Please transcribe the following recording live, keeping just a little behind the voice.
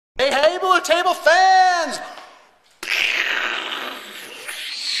Hey, hey, Blue Table fans!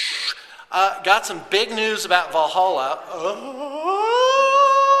 Got some big news about Valhalla.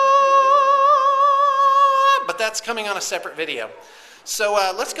 But that's coming on a separate video. So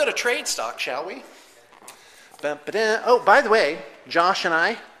let's go to trade stock, shall we? Oh, by the way, Josh and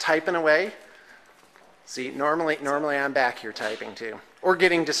I typing away. See, normally I'm back here typing too, or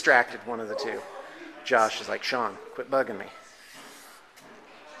getting distracted, one of the two. Josh is like, Shawn, quit bugging me.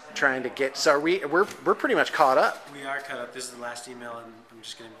 Trying to get. So we're pretty much caught up. We are caught up. This is the last email, and I'm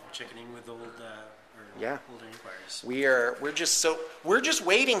just going to check in with old older inquiries. We're just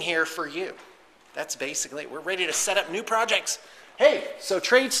waiting here for you. That's basically it. We're ready to set up new projects. Hey, so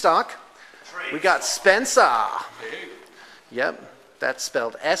trade stock. We got Spencer. Hey. Yep, that's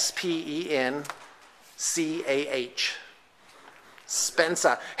spelled Spencah.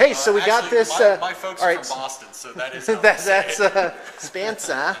 Spencer. Hey, so we got this. My folks all are right, from Boston, so that is. that's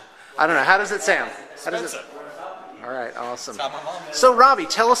Spencer. I don't know. How does it sound? How does it? All right, awesome. So, Robbie,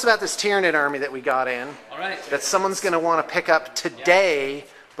 tell us about this Tyranid army that we got in. All right. That someone's going to want to pick up today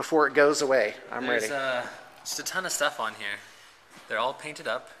before it goes away. I'm ready. There's just a ton of stuff on here. They're all painted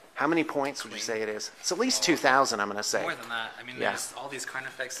up. How many points would you say it is? It's at least 2,000, I'm going to say. More than that. I mean, there's all these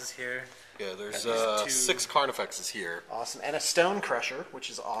carnifexes here. Yeah, there's 6 carnifexes here. Awesome. And a stone crusher,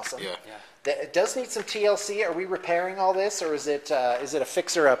 which is awesome. Yeah. It does need some TLC. Are we repairing all this, or is it a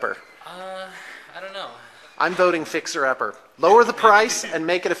fixer-upper? I don't know. I'm voting fixer-upper. Lower the price and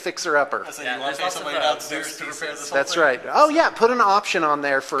make it a fixer-upper. So you want to pay somebody downstairs to repair this whole That's thing? right. Oh yeah, put an option on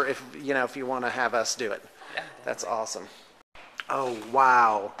there for if you want to have us do it. Yeah. That's awesome. Oh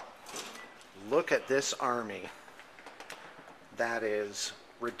wow. Look at this army. That is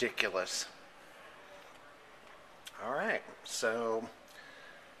ridiculous. All right, so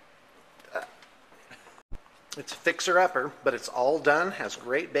it's a fixer-upper, but it's all done, has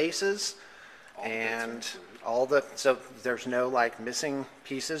great bases, and so there's no like missing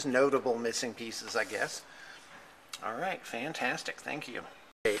pieces, notable missing pieces, I guess. All right, fantastic, thank you.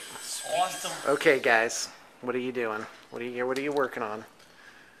 Awesome. Okay, guys, what are you doing? What are you working on?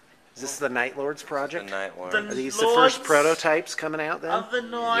 Is this the Night Lords project? The Night Lord. Are these the first prototypes coming out then? Of the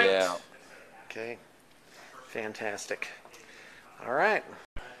night. Yeah. Okay, fantastic. All right.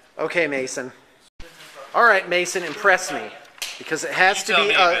 Okay, Mason. All right, Mason, impress me, because it has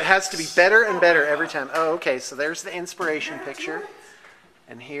to be better and better every time. Oh, okay. So there's the inspiration picture,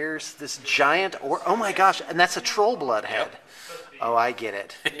 and here's this giant. Oh my gosh! And that's a troll blood head. Yep. Oh, I get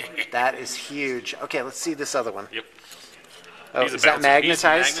it. That is huge. Okay, let's see this other one. Yep. Oh, is that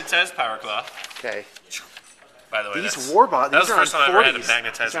magnetized? Magnetized power claw. Okay. By the way, these warbots. That was the first time I ever had a These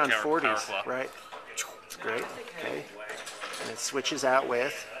magnetized are on power 40s, claw. right? That's great. Okay. And it switches out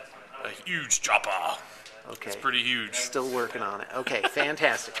with a huge chopper. Okay. It's pretty huge. Still working on it. Okay,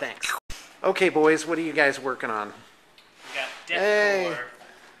 fantastic. Thanks. Okay, boys, what are you guys working on? We got Death Hey. Core,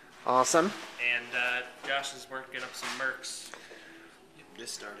 Awesome. and Josh is working up some mercs.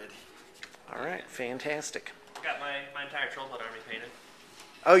 This started. All right, fantastic. Got my entire troll blood army painted.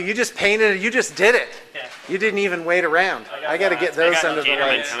 Oh, you just painted it. You just did it. Yeah. You didn't even wait around. I got to get those under the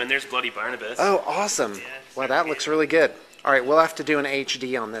lights. And there's Bloody Barnabas. Oh, awesome. Wow, that looks really good. All right, we'll have to do an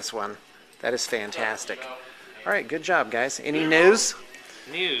HD on this one. That is fantastic. All right, good job, guys. Any news?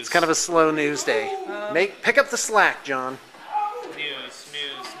 News. It's kind of a slow news day. Pick up the slack, John. News.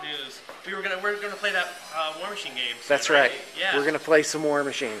 We're gonna play that War Machine game. Soon, That's right. Yeah. We're going to play some War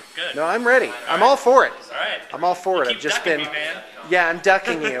Machine. Good. No, I'm ready. I'm all for it. All right. I'm all for it. Keep I've just ducking been. me, man. Yeah, I'm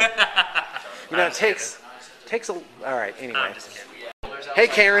ducking you. You know, it takes a. All right. Anyway. Hey,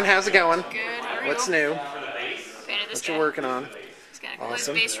 Karen, how's it going? Good. How are What's you? new? Painted this What you guy. working on? He's got a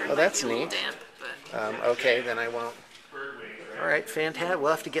Awesome. base room. Oh, that's might be a neat. little damp, but Okay, then I won't. All right, fantastic.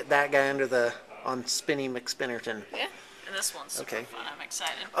 We'll have to get that guy on Spinny McSpinnerton. yeah. And this one's super Okay. fun. I'm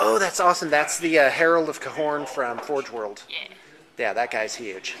excited. Oh, that's awesome. That's the Herald of Cahorn from Forge World. Yeah. Yeah, that guy's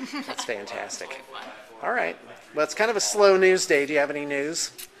huge. That's fantastic. Fun. All right. Well, it's kind of a slow news day. Do you have any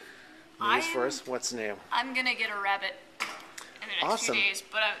news? I'm- For us? What's new? I'm gonna get a rabbit in the next Awesome. few days,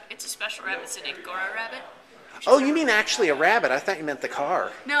 but it's a special rabbit. It's an Angora rabbit. Oh, you mean actually a rabbit? I thought you meant the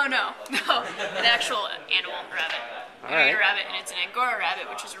car. No, an actual animal rabbit. All I'm gonna get right. a rabbit, and it's an Angora rabbit,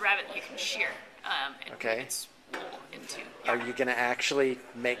 which is a rabbit that you can shear. And Okay. It's wool into. Are you going to actually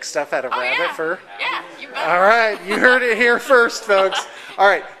make stuff out of Oh, rabbit yeah. fur? Yeah, you bet. All right, you heard it here first, folks. All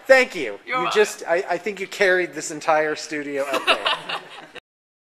right, thank you. You're You welcome. I think you carried this entire studio up there.